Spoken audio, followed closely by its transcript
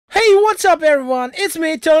What's up everyone, it's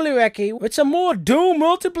me, totally Wacky, with some more Doom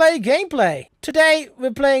multiplayer gameplay. Today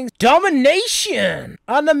we're playing Domination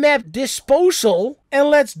on the map Disposal, and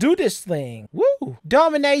let's do this thing. Woo!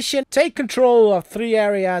 Domination, take control of 3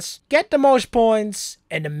 areas, get the most points,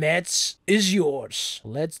 and the match is yours.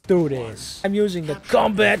 Let's do this. I'm using the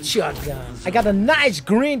combat shotgun. I got a nice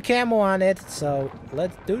green camo on it, so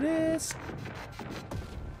let's do this.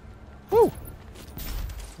 Woo!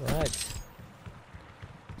 Right.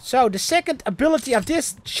 So the second ability of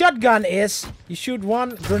this shotgun is you shoot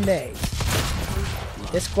 1 grenade.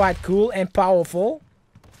 That's quite cool and powerful.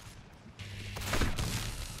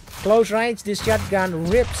 Close range, this shotgun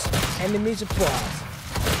rips enemies apart.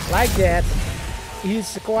 Like that.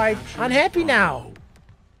 He's quite unhappy now.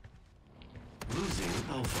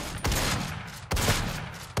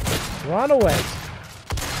 Run away.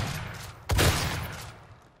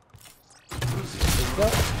 Go.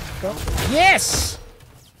 Go. Yes!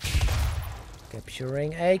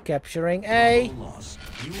 Capturing A, capturing A.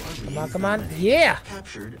 Come on, come on. Yeah!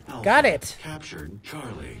 Got it!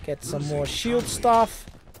 Get some more shield stuff.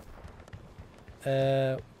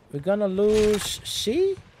 We're gonna lose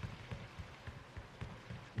C?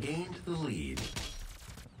 Gained the lead.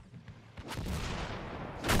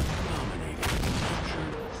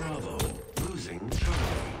 Bravo. Losing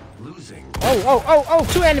Charlie. Losing. Oh,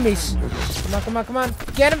 2 enemies! Come on, come on, come on.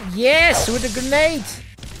 Get him! Yes! With the grenade!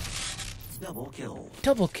 Double kill.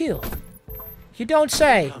 Double kill. You don't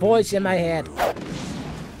say. Voice in my head.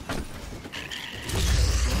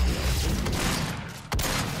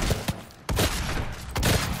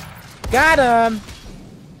 Got him.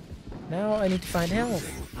 Now I need to find health.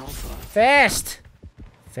 Fast.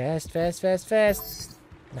 Fast, fast, fast, fast.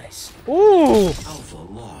 Nice. Ooh. Alpha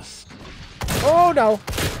lost. Oh no.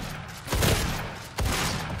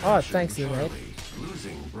 Oh, thanks, teammate.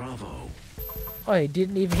 Losing Bravo. Oh, he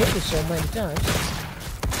didn't even hit me so many times.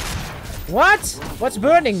 What? What's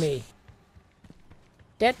burning me?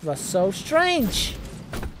 That was so strange.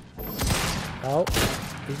 Oh,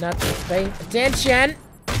 he's not paying attention.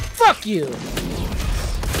 Fuck you.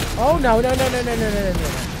 Oh, no, no, no, no, no, no, no, no.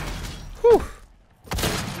 Whew.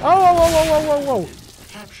 Oh.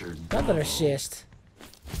 Another assist.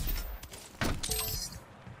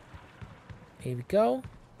 Here we go.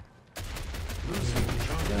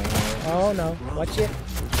 Oh no, watch it.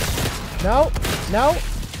 No, no.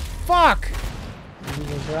 Fuck!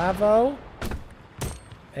 Using Bravo.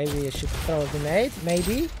 Maybe I should throw a grenade,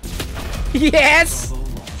 maybe. Yes!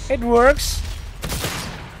 It works.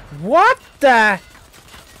 What the?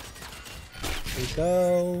 Here we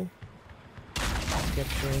go.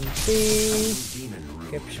 Capturing B.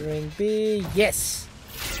 Capturing B. Yes!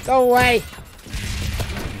 Go away!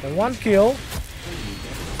 The 1 kill.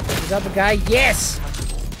 This other guy. Yes!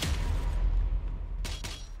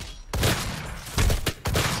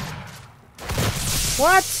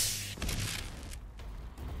 What?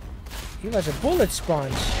 He was a bullet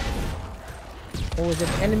sponge. Or was it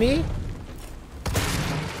an enemy?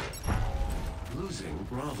 Losing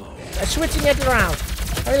Bravo. Switching it around.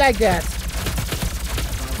 I like that.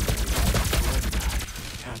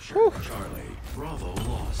 Captured Charlie. Bravo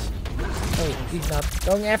lost. Oh, he's not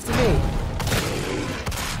going after me.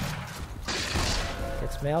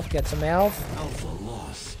 Get some health, get some health. Alpha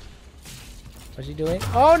lost. What's he doing?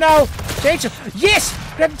 Oh no! Changer! Yes!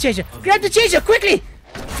 Grab the changer! Grab the changer! Quickly!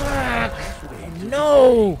 Fuck!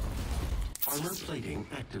 No! Armor plating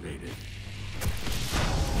activated.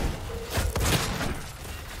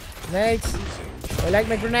 Grenades! I like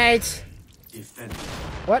my grenades! Defended.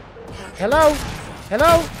 What? Hello?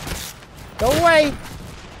 Hello? Go away!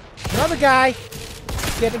 Another guy!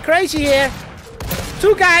 Getting crazy here!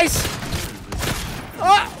 2 guys!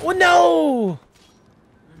 Oh no!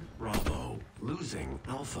 Bravo. Losing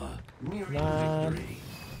Alpha. Nearing Come on. victory.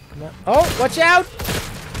 Come on. Oh, watch out!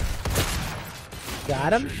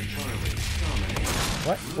 Got him.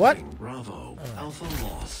 What? What? Bravo. Alpha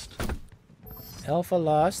lost. Alpha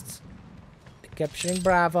lost. Capturing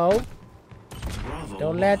Bravo. Bravo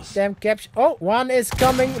Don't lost. let them capture. Oh, 1 is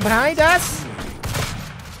coming behind us.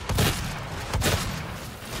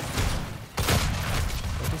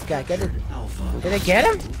 This guy, get it. Alpha. Did I get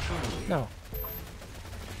him? No.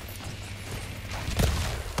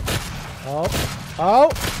 Oh.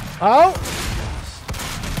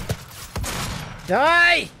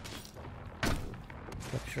 Die!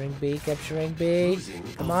 Capturing B, capturing B.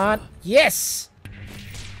 Come on. Yes!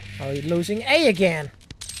 Oh, you're losing A again.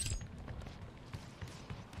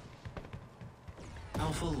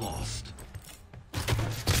 Alpha lost.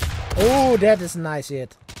 Oh, that is a nice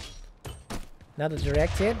hit. Not a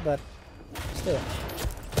direct hit, but still.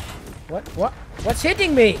 What? What's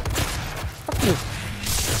hitting me? you.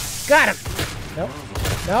 Got him. No.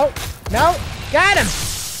 No. No. Got him.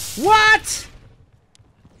 What?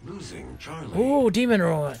 Losing Charlie. Ooh, demon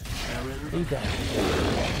roar. Baron You got it.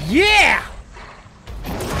 Yeah!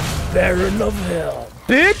 Baron of Hell.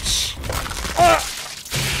 Bitch!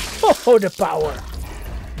 Oh, the power.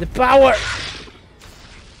 The power.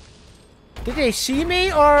 Did they see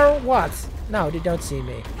me or what? No, they don't see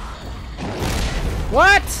me.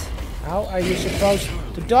 What? How are you supposed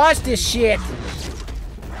to dodge this shit?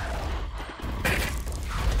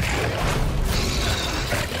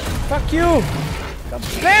 Fuck you! Come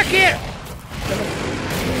back here!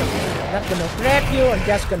 I'm not gonna grab you, I'm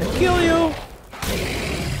just gonna kill you.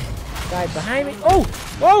 Guy behind me. Oh!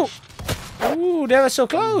 Whoa! Ooh, that was so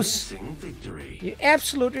close! Convincing victory. You're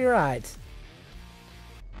absolutely right.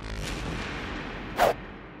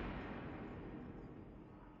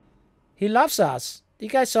 He loves us. You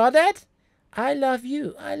guys saw that? I love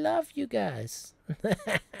you. I love you guys.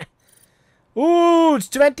 Ooh, it's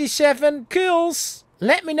 27 kills.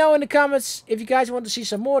 Let me know in the comments if you guys want to see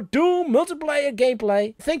some more Doom multiplayer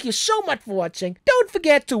gameplay. Thank you so much for watching. Don't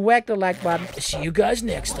forget to whack the like button. See you guys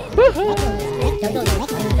next time.